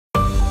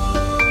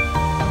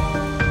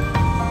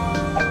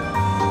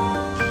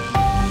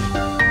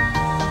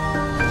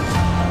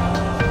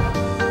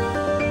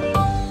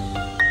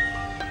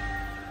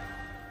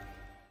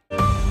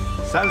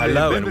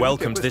Hello and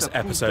welcome to this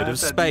episode of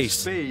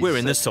Space. We're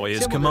in the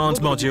Soyuz Command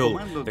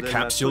Module, the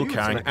capsule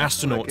carrying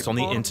astronauts on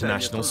the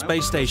International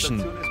Space Station.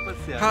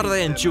 How do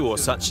they endure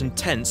such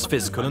intense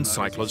physical and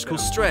psychological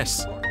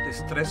stress?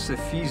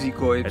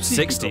 At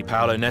 60,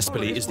 Paolo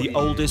Nespoli is the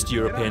oldest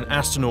European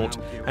astronaut,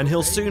 and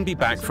he'll soon be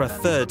back for a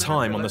third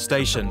time on the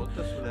station.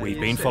 We've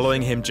been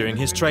following him during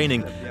his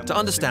training to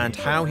understand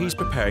how he's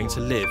preparing to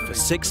live for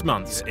 6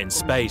 months in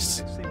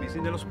space.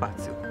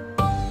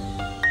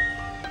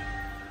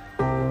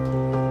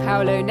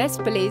 Paolo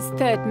Nespoli's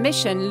third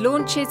mission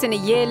launches in a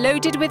year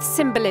loaded with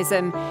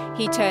symbolism.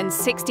 He turned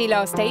 60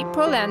 last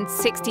April, and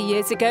 60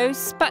 years ago,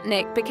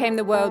 Sputnik became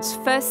the world's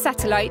first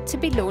satellite to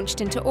be launched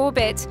into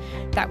orbit.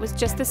 That was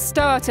just the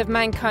start of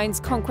mankind's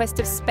conquest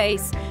of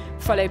space,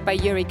 followed by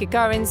Yuri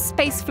Gagarin's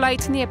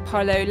spaceflight and the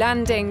Apollo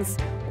landings,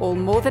 all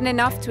more than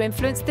enough to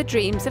influence the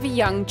dreams of a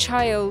young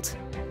child.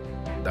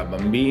 Da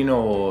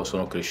bambino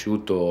sono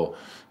cresciuto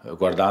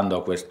guardando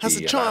a questi. As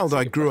a child,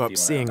 I grew up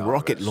seeing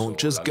rocket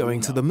launchers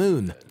going to the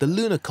moon, the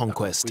lunar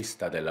conquest.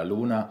 Della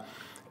Luna,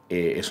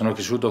 e sono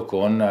cresciuto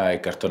con I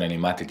cartoni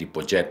animati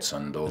tipo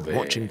Jetson, dove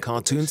watching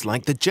cartoons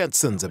like the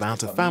Jetsons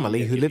about a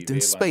family who lived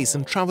in space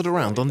and traveled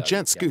around on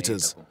jet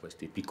scooters. Con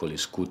questi piccoli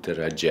scooter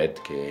a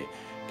jet che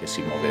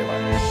si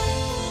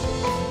muovevano.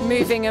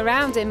 Moving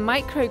around in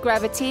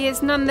microgravity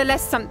is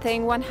nonetheless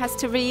something one has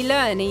to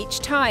relearn each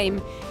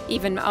time.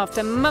 Even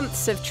after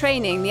months of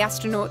training, the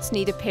astronauts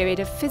need a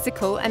period of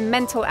physical and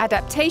mental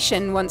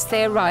adaptation once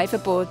they arrive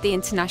aboard the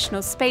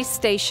International Space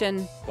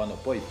Station. When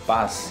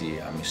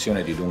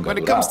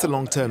it comes to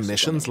long-term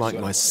missions like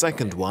my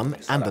second one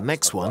and the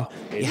next one,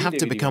 you have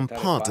to become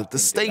part of the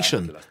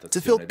station, to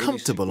feel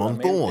comfortable on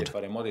board.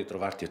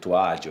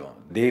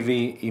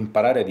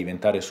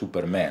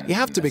 You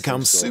have to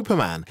become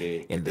Superman,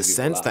 in the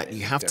sense that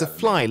you have to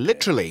fly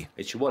literally.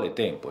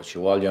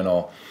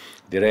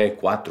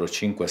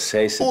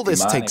 All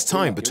this takes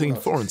time, between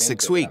 4 and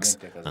 6 weeks,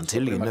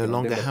 until you no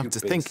longer have to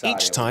think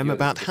each time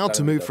about how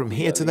to move from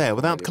here to there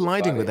without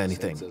colliding with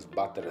anything.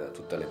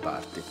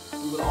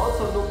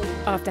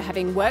 After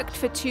having worked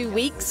for 2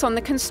 weeks on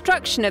the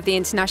construction of the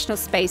International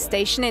Space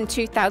Station in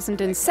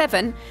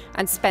 2007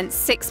 and spent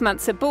 6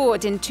 months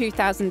aboard in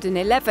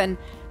 2011,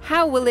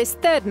 how will this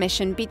third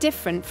mission be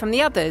different from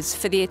the others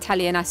for the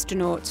Italian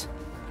astronaut?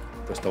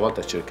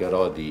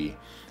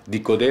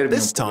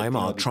 This time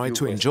I'll try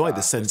to enjoy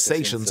the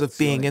sensations of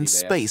being in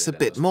space a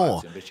bit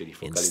more,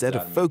 instead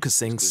of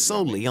focusing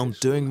solely on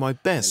doing my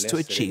best to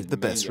achieve the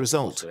best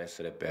result.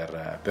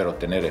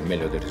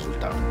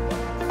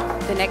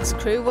 The next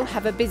crew will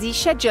have a busy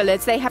schedule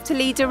as they have to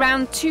lead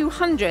around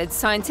 200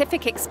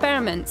 scientific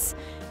experiments.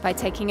 By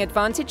taking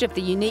advantage of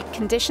the unique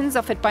conditions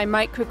offered by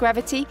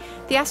microgravity,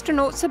 the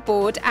astronauts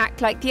aboard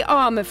act like the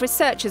arm of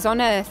researchers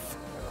on Earth.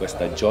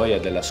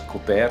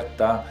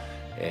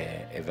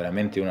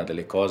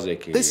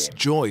 This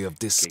joy of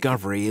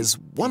discovery is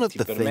one of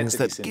the things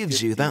that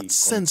gives you that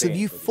sense of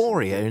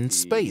euphoria in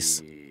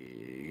space.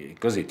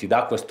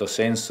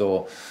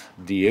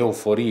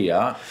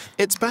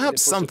 It's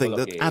perhaps something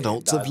that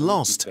adults have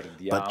lost,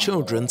 but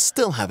children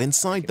still have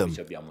inside them.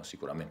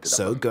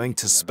 So going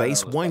to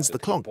space winds the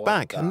clock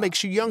back and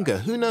makes you younger,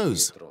 who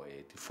knows?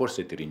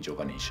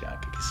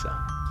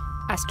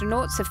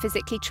 Astronauts are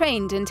physically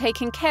trained and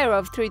taken care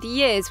of through the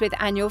years with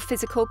annual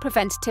physical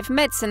preventative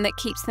medicine that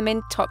keeps them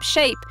in top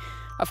shape.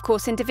 Of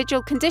course,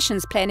 individual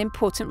conditions play an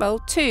important role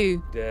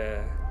too.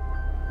 The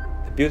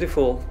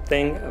beautiful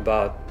thing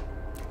about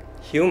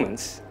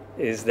humans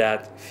is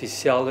that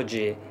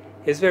physiology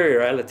is very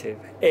relative.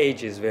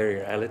 Age is very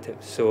relative.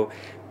 So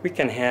we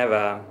can have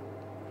a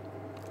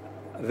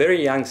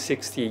very young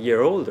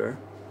 60-year-older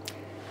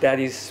that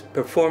is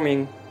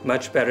performing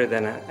much better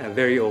than a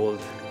very old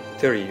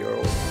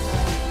 30-year-old.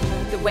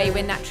 The way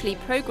we're naturally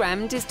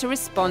programmed is to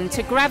respond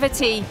to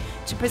gravity.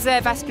 To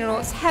preserve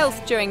astronauts'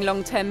 health during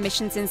long-term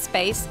missions in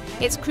space,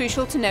 it's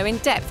crucial to know in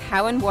depth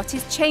how and what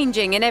is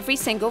changing in every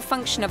single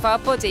function of our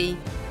body.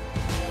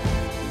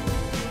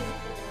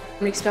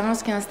 The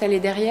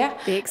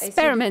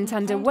experiment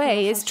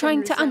underway is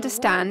trying to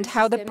understand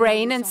how the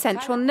brain and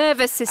central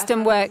nervous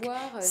system work,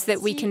 so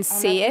that we can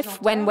see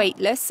if, when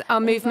weightless, our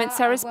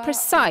movements are as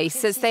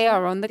precise as they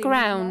are on the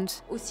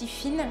ground.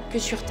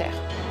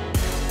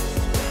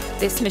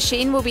 This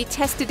machine will be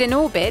tested in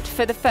orbit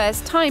for the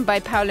first time by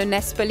Paolo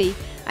Nespoli,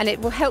 and it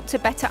will help to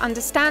better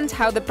understand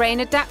how the brain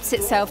adapts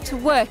itself to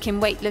work in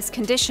weightless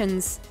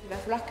conditions.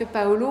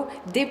 Paolo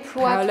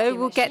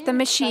will get the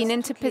machine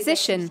into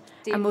position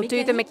and will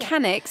do the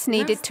mechanics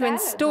needed to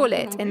install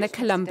it in the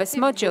Columbus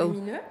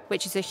module,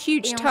 which is a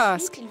huge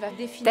task.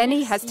 Then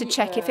he has to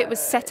check if it was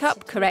set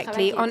up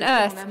correctly on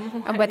Earth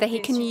and whether he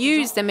can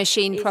use the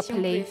machine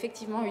properly.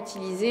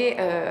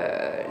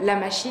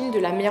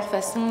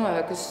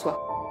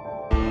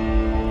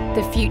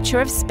 The future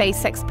of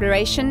space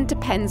exploration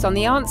depends on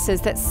the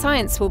answers that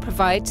science will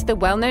provide to the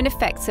well-known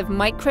effects of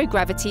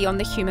microgravity on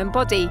the human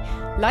body,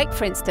 like,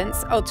 for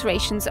instance,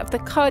 alterations of the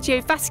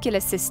cardiovascular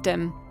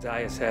system.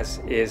 The ISS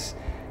is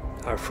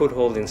our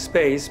foothold in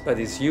space, but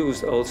is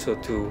used also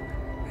to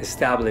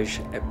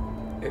establish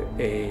a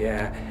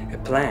a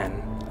plan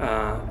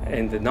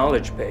and the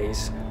knowledge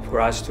base for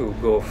us to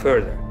go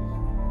further.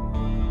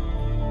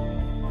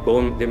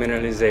 Bone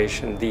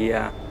demineralization,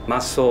 the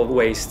muscle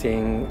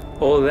wasting,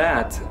 all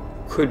that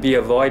could be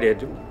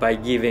avoided by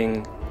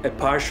giving a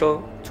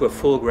partial to a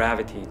full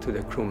gravity to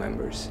the crew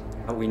members.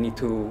 We need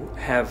to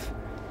have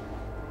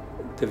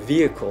the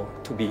vehicle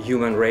to be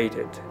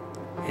human-rated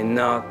and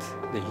not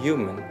the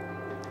human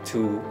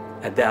to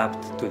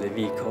adapt to the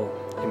vehicle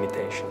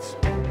limitations.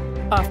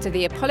 After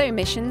the Apollo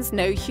missions,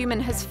 no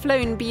human has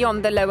flown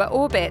beyond the lower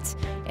orbit.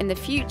 In the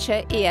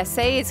future,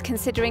 ESA is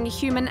considering a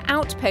human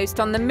outpost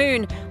on the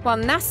Moon, while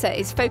NASA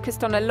is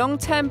focused on a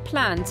long-term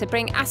plan to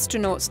bring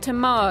astronauts to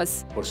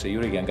Mars. Perhaps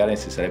Yuri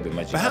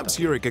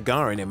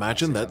Gagarin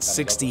imagined that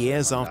 60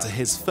 years after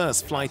his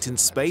first flight in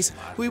space,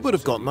 we would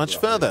have got much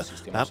further,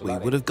 that we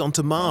would have gone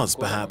to Mars,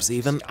 perhaps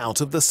even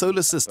out of the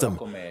solar system.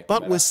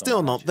 But we're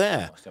still not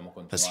there.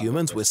 As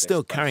humans, we're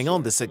still carrying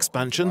on this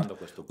expansion.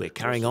 We're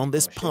carrying on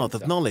this path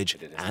of knowledge,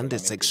 and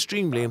it's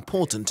extremely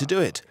important to do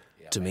it.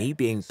 To me,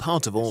 being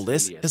part of all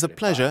this is a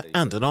pleasure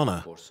and an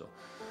honor.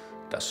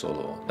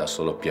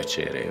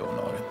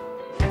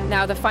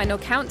 Now the final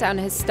countdown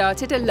has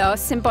started. A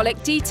last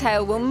symbolic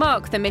detail will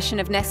mark the mission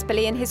of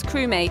Nespoli and his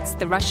crewmates,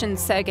 the Russian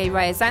Sergei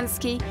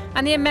Ryazansky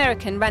and the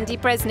American Randy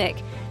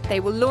Bresnik. They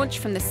will launch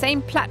from the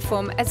same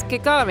platform as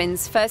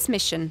Gagarin's first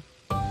mission.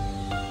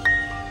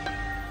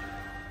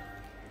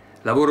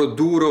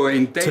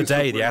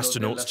 Today, the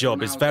astronaut's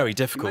job is very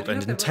difficult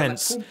and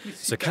intense.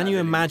 So can you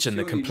imagine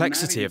the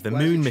complexity of the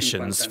moon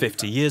missions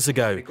 50 years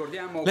ago?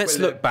 Let's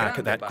look back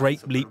at that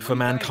great leap for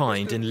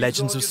mankind in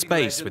Legends of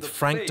Space with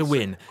Frank de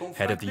Win,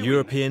 head of the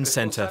European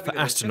Centre for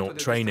Astronaut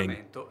Training.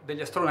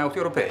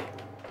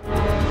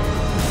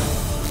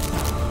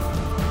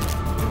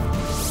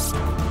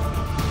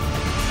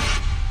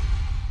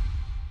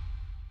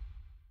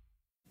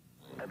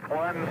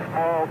 One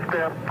small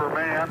step for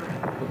man.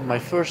 My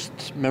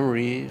first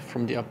memory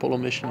from the Apollo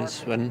mission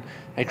is when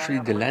actually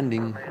the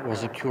landing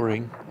was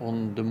occurring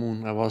on the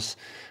moon. I was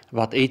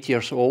about 8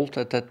 years old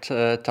at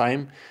that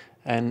time,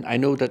 and I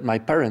know that my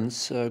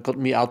parents got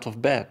me out of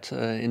bed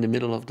in the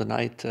middle of the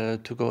night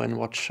to go and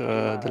watch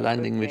the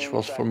landing, which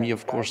was for me,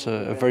 of course,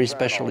 a very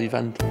special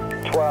event.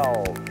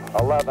 12,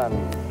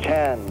 11,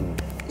 10.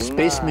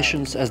 Space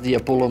missions, as the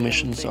Apollo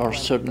missions, are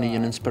certainly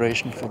an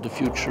inspiration for the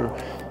future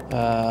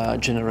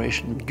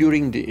generation.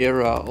 During the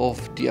era of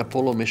the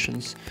Apollo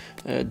missions,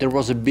 there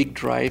was a big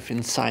drive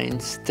in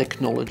science,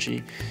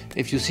 technology.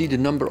 If you see the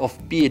number of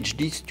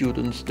PhD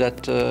students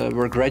that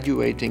were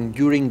graduating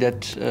during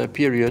that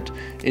period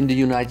in the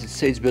United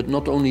States, but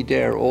not only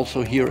there,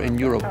 also here in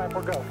Europe.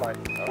 We're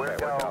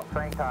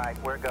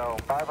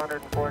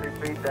 540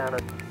 feet down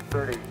at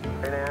 30.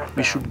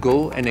 We should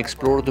go and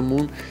explore the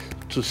moon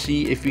to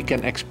see if we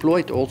can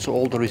exploit also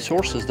all the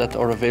resources that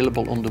are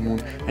available on the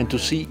moon, and to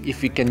see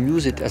if we can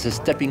use it as a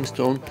stepping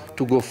stone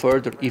to go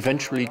further,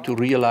 eventually to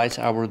realize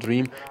our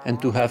dream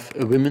and to have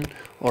a woman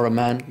or a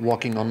man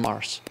walking on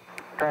Mars.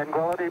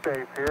 Tranquility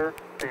Base here.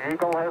 The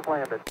Eagle has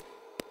landed.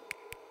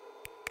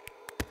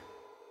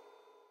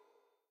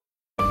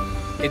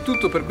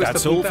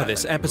 That's all for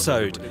this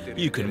episode.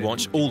 You can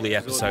watch all the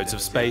episodes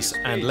of Space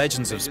and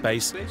Legends of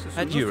Space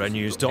at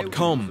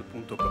Euronews.com.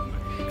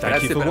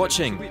 Thank you for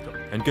watching,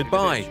 and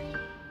goodbye.